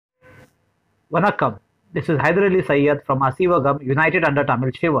Vanakkam, this is Hyder Ali Sayyed from Asivagam, united under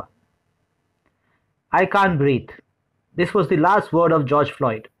Tamil Shiva. I can't breathe. This was the last word of George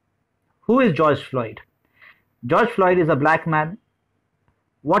Floyd. Who is George Floyd? George Floyd is a black man.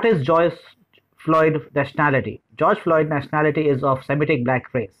 What is George Floyd nationality? George Floyd nationality is of Semitic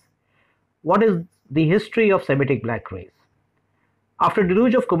black race. What is the history of Semitic black race? After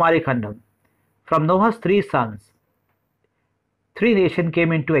deluge of Kumari Kandam, from Noah's three sons, three nations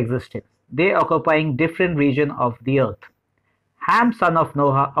came into existence, they occupying different regions of the earth. Ham, son of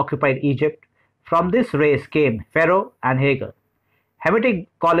Noah, occupied Egypt. From this race came Pharoah and Hagar. Hamatic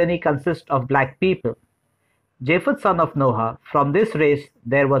colony consists of black people. Japheth, son of Noah, from this race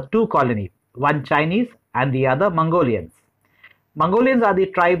there were two colonies, one Chinese and the other Mongolians. Mongolians are the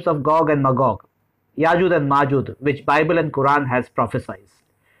tribes of Gog and Magog, Yajud and Majud, which Bible and Quran has prophesied.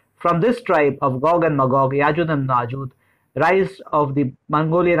 From this tribe of Gog and Magog, Yajud and Majud, rise of the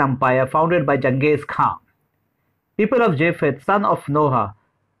Mongolian Empire founded by Genghis Khan. People of Japheth, son of Noah,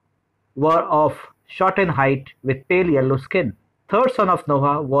 were of short in height with pale yellow skin. Third son of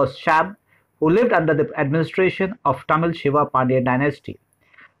Noah was Sham, who lived under the administration of Tamil Shiva Pandya dynasty.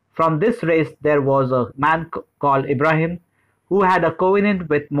 From this race there was a man called Ibrahim, who had a covenant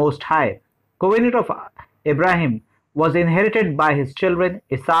with Most High. Covenant of Ibrahim was inherited by his children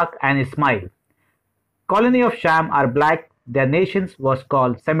Isaac and Ismail. Colony of Sham are black. Their nations was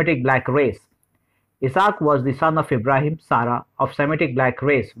called Semitic black race. Isaac was the son of Ibrahim, Sarah, of Semitic black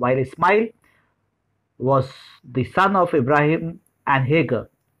race, while Ismail was the son of Ibrahim and Hagar.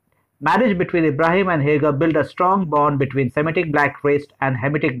 Marriage between Ibrahim and Hagar built a strong bond between Semitic black race and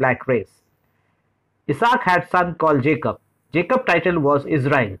Hamitic black race. Isaac had a son called Jacob. Jacob's title was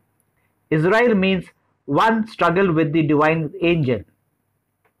Israel. Israel means one struggled with the divine angel.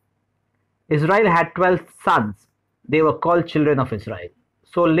 Israel had 12 sons. They were called children of Israel.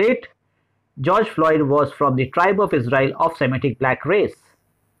 So late, George Floyd was from the tribe of Israel of Semitic black race.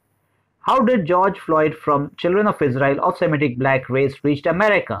 How did George Floyd from children of Israel of Semitic black race reach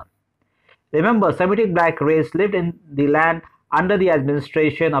America? Remember, Semitic black race lived in the land under the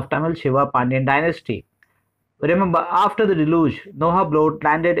administration of Tamil Shiva Pandyan dynasty. Remember, after the deluge, Noah boat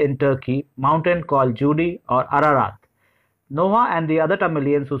landed in Turkey, mountain called Judy or Ararat. Noah and the other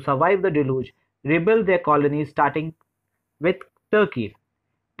Tamilians who survived the deluge rebuilt their colonies starting with Turkey.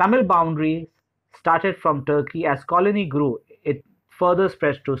 Tamil boundaries started from Turkey. As colony grew, it further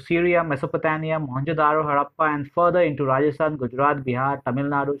spread to Syria, Mesopotamia, Mohenjo-daro, Harappa, and further into Rajasthan, Gujarat, Bihar, Tamil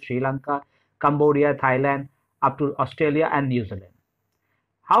Nadu, Sri Lanka, Cambodia, Thailand, up to Australia and New Zealand.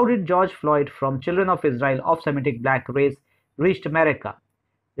 How did George Floyd from children of Israel of Semitic black race reach America?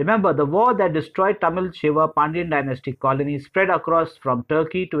 Remember, the war that destroyed Tamil Shiva Pandyan dynasty colonies spread across from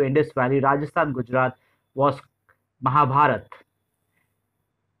Turkey to Indus Valley, Rajasthan, Gujarat was Mahabharat,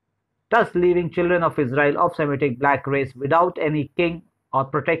 thus leaving children of Israel of Semitic black race without any king or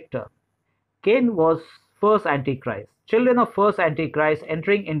protector. Cain was first Antichrist. Children of first Antichrist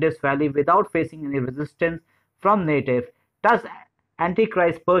entering Indus Valley without facing any resistance from native. Thus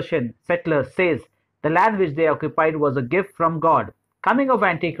Antichrist Persian settler says the land which they occupied was a gift from God. Coming of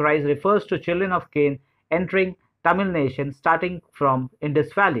Antichrist refers to children of Cain entering Tamil nation starting from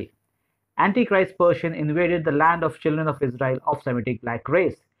Indus Valley. Antichrist Persian invaded the land of children of Israel of Semitic black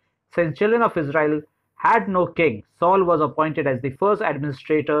race. Since children of Israel had no king, Saul was appointed as the first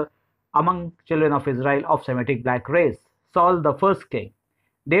administrator among children of Israel of Semitic black race. Saul the first king.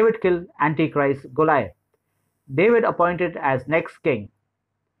 David killed Antichrist Goliath. David appointed as next king.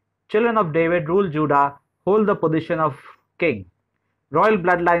 Children of David rule Judah, hold the position of king. Royal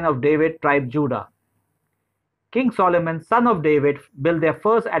bloodline of David, tribe Judah. King Solomon, son of David, built their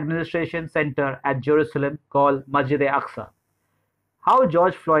first administration center at Jerusalem called Masjid-e-Aqsa. How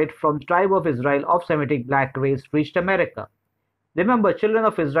George Floyd from tribe of Israel of Semitic black race reached America? Remember, children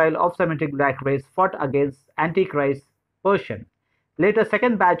of Israel of Semitic black race fought against Antichrist Persian. Later,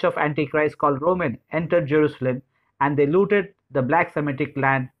 second batch of Antichrist called Roman entered Jerusalem and they looted the black Semitic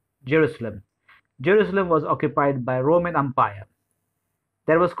land Jerusalem. Jerusalem was occupied by Roman Empire.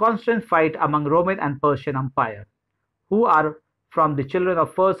 There was constant fight among Roman and Persian Empire, who are from the children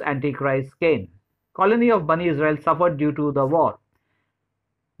of first Antichrist Cain. Colony of Bani Israel suffered due to the war.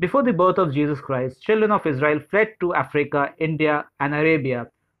 Before the birth of Jesus Christ, children of Israel fled to Africa, India, and Arabia,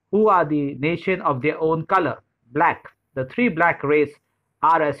 who are the nation of their own color, black. The three black race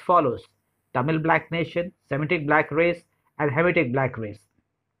are as follows: Tamil black nation, Semitic black race, and Hamitic black race.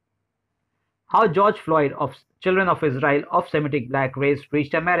 How George Floyd of children of Israel of Semitic black race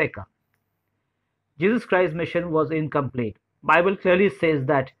reached America? Jesus Christ's mission was incomplete. Bible clearly says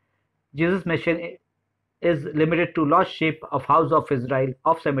that Jesus' mission is limited to lost sheep of house of Israel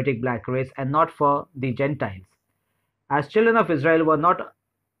of Semitic black race and not for the Gentiles. As children of Israel were not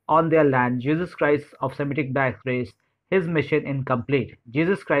on their land, Jesus Christ of Semitic black race, his mission incomplete.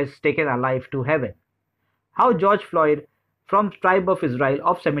 Jesus Christ taken alive to heaven. How George Floyd from tribe of Israel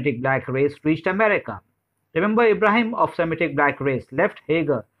of Semitic black race reached America. Remember Ibrahim of Semitic black race left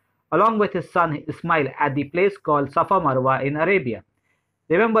Hagar along with his son Ismail at the place called Safa Marwa in Arabia.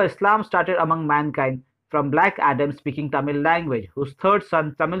 Remember Islam started among mankind from black Adam speaking Tamil language, whose third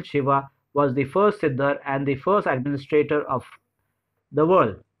son Tamil Shiva was the first Siddhar and the first administrator of the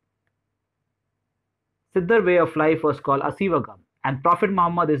world. Siddhar way of life was called Asivagam, and Prophet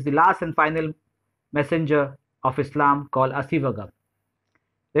Muhammad is the last and final messenger of Islam called Asivagam.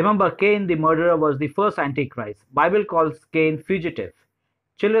 Remember, Cain the murderer was the first Antichrist. Bible calls Cain fugitive.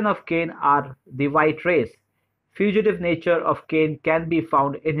 Children of Cain are the white race. Fugitive nature of Cain can be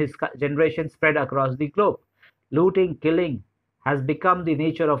found in his generation spread across the globe. Looting, killing has become the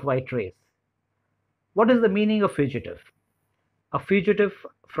nature of white race. What is the meaning of fugitive? A fugitive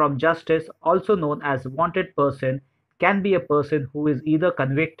from justice, also known as wanted person, can be a person who is either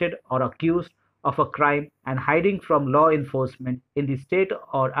convicted or accused of a crime and hiding from law enforcement in the state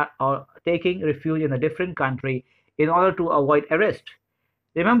or taking refuge in a different country in order to avoid arrest.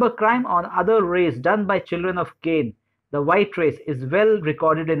 Remember, crime on other race done by children of Cain, the white race, is well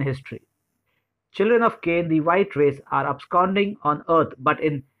recorded in history. Children of Cain, the white race, are absconding on earth, but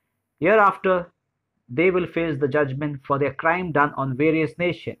in hereafter they will face the judgment for their crime done on various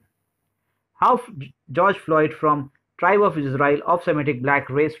nations. How George Floyd from tribe of Israel of Semitic black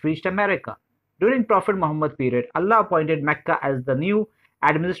race reached America. During Prophet Muhammad period, Allah appointed Mecca as the new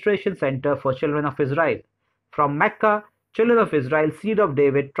administration center for children of Israel. From Mecca, children of Israel, seed of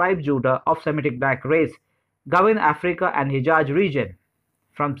David, tribe Judah of Semitic black race, governed Africa and Hijaz region.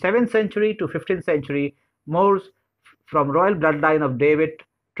 From 7th century to 15th century, Moors from royal bloodline of David,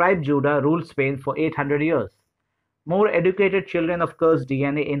 tribe Judah, ruled Spain for 800 years. More educated children of cursed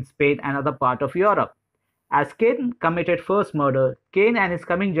DNA in Spain and other part of Europe. As Cain committed first murder, Cain and his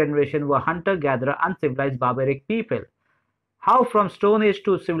coming generation were hunter-gatherer, uncivilized barbaric people. How from Stone Age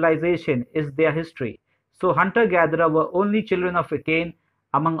to civilization is their history. So hunter-gatherer were only children of Cain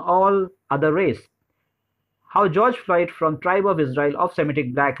among all other race. How George Floyd from tribe of Israel of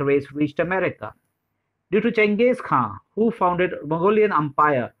Semitic black race reached America. Due to Genghis Khan, who founded Mongolian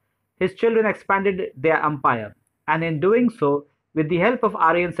Empire, his children expanded their empire, and in doing so, with the help of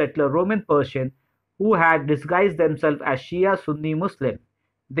Aryan settler Roman Persian, who had disguised themselves as Shia Sunni Muslim,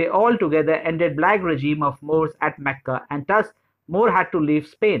 they all together ended black regime of Moors at Mecca, and thus Moor had to leave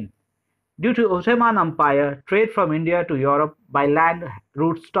Spain. Due to Ottoman Empire, trade from India to Europe by land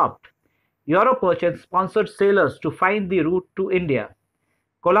route stopped. Europe merchants sponsored sailors to find the route to India.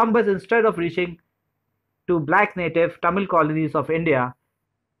 Columbus, instead of reaching to black native Tamil colonies of India,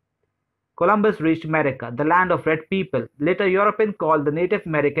 Columbus reached America, the land of red people. Later Europeans called the Native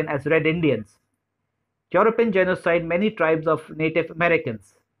American as Red Indians. European genocide many tribes of Native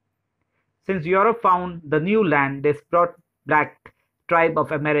Americans. Since Europe found the new land, they brought black tribe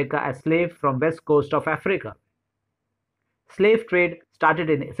of America as slaves from west coast of Africa. Slave trade started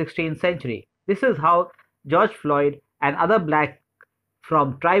in 16th century. This is how George Floyd and other black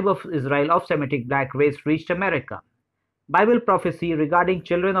from tribe of Israel of Semitic black race reached America. Bible prophecy regarding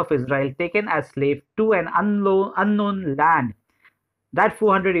children of Israel taken as slaves to an unknown land. That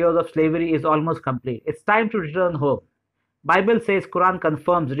 400 years of slavery is almost complete. It's time to return home. Bible says Quran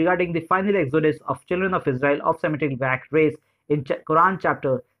confirms regarding the final exodus of children of Israel of Semitic black race in Quran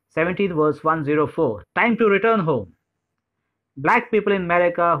chapter 17 verse 104. Time to return home. Black people in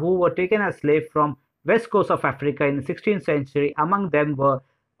America who were taken as slaves from west coast of Africa in the 16th century, among them were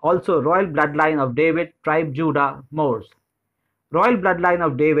also royal bloodline of David, tribe Judah, Moors. Royal bloodline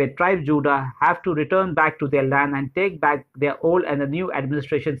of David, tribe Judah, have to return back to their land and take back their old and the new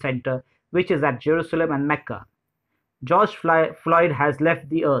administration center, which is at Jerusalem and Mecca. George Floyd has left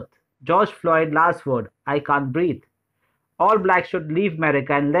the earth. George Floyd, last word, I can't breathe. All blacks should leave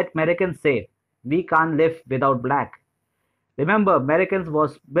America and let Americans say, we can't live without black. Remember, Americans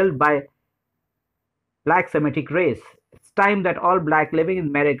was built by black Semitic race. It's time that all black living in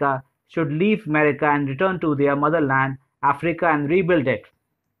America should leave America and return to their motherland, Africa, and rebuild it.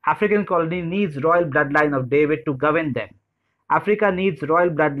 African colony needs royal bloodline of David to govern them. Africa needs royal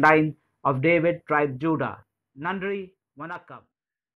bloodline of David, tribe Judah. Nandri, Vanakkam.